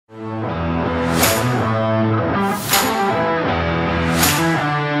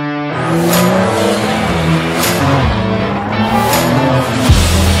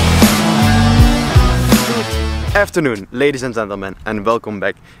afternoon, ladies and gentlemen, and welcome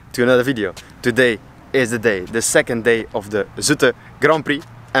back to another video. Today is the day, the second day of the Zoute Grand Prix,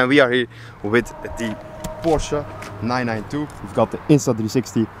 and we are here with the Porsche 992. We've got the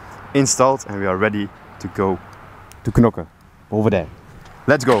Insta360 installed and we are ready to go to knokken over there.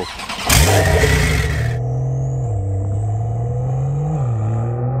 Let's go!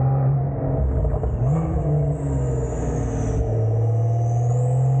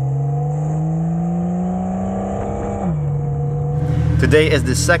 Today is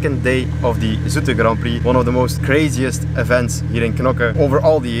the second day of the Zoute Grand Prix, one of the most craziest events here in knokken over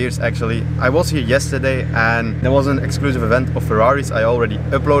all the years actually. I was here yesterday and there was an exclusive event of Ferraris. I already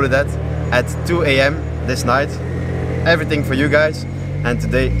uploaded that at 2 AM this night. Everything for you guys. And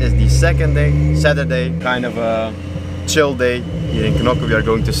today is the second day, Saturday, kind of a chill day here in knokken. We are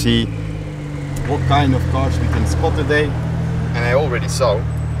going to see what kind of cars we can spot today. And I already saw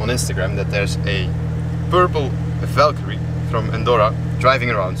on Instagram that there's a purple Valkyrie from Andorra driving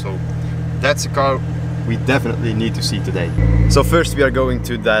around, so that's a car we definitely need to see today. So first we are going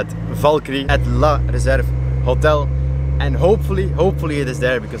to that Valkyrie at La Reserve Hotel, and hopefully it is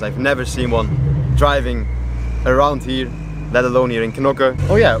there, because I've never seen one driving around here, let alone here in knokken.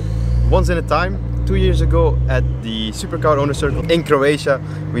 Oh yeah, once in a time, 2 years ago at the Supercar Owner Circle in Croatia,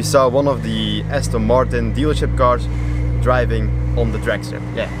 we saw one of the Aston Martin dealership cars driving on the drag strip.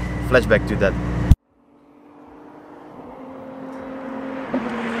 Yeah, flashback to that.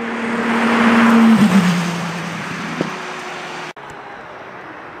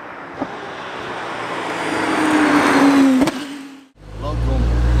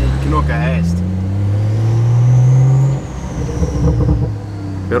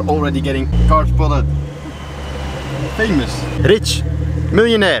 We're already getting car spotted. Famous, rich,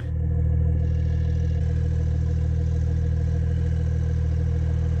 millionaire.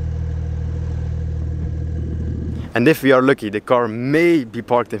 And if we are lucky, the car may be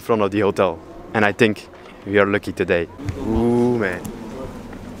parked in front of the hotel. And I think we are lucky today. Ooh man.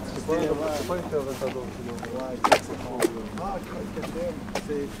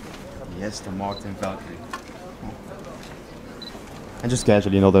 Yes, the Martin Valkyrie. And just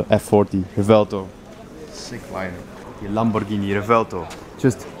casually another F40 Revuelto. Sick liner. The Lamborghini Revuelto.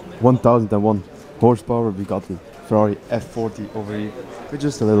 Just 1001 horsepower. We got the Ferrari F40 over here with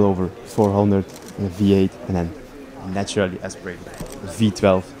just a little over 400 and a V8, and then naturally aspirated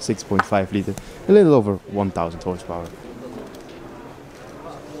V12 6.5 liter, a little over 1000 horsepower.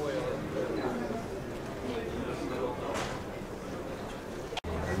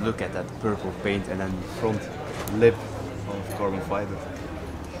 Look at that purple paint and then the front lip of carbon fiber,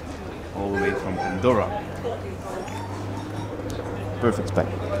 all the way from Andorra. Perfect spec.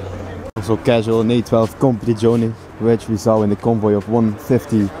 Also casual an A12 Competizione, which we saw in the convoy of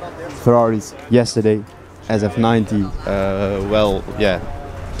 150 Ferraris yesterday. SF90, well, yeah,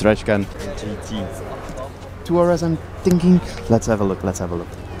 trash can GT. 2RS, I'm thinking. Let's have a look.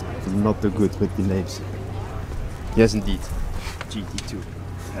 I'm not too good with the names. Yes, indeed, GT2.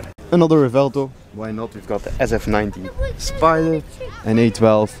 Another Revuelto, why not? We've got the SF90 Spider, an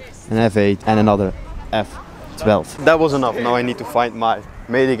A12, an F8 and another F12. That was enough, now I need to find my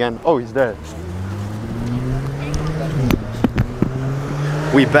mate again. Oh, he's there.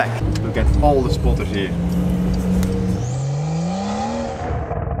 We back. Look at all the spotters here.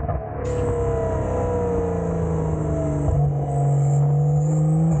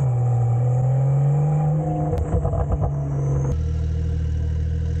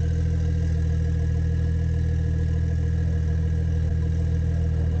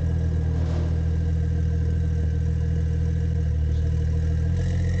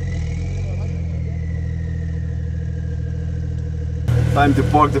 Time to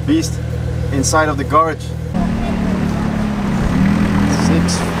park the beast inside of the garage.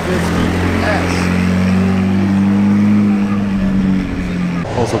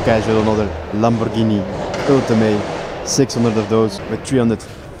 650S. Also casual, another Lamborghini Ultimate, 600 of those with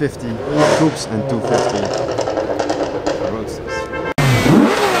 350 coupes and 250 roadsters.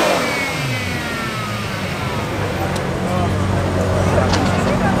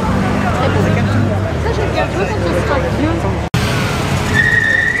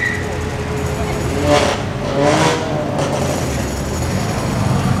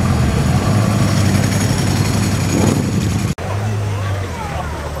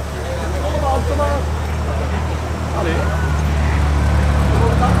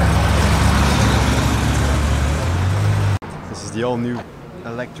 This is the all-new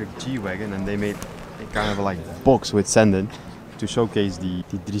electric G-Wagon, and they made a kind of like box with sand in to showcase the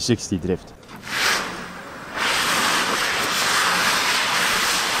 360 drift.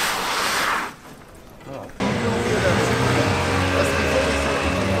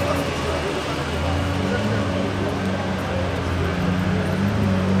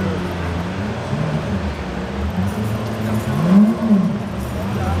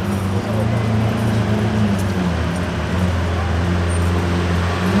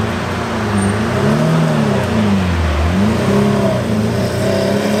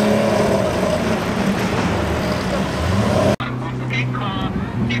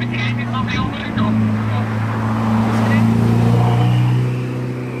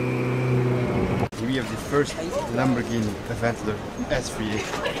 first Lamborghini Aventador S3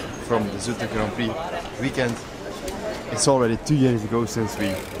 from the Zoute Grand Prix weekend. It's already 2 years ago since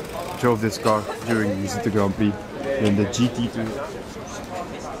we drove this car during the Zoute Grand Prix in the GT2.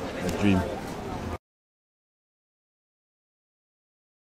 A dream.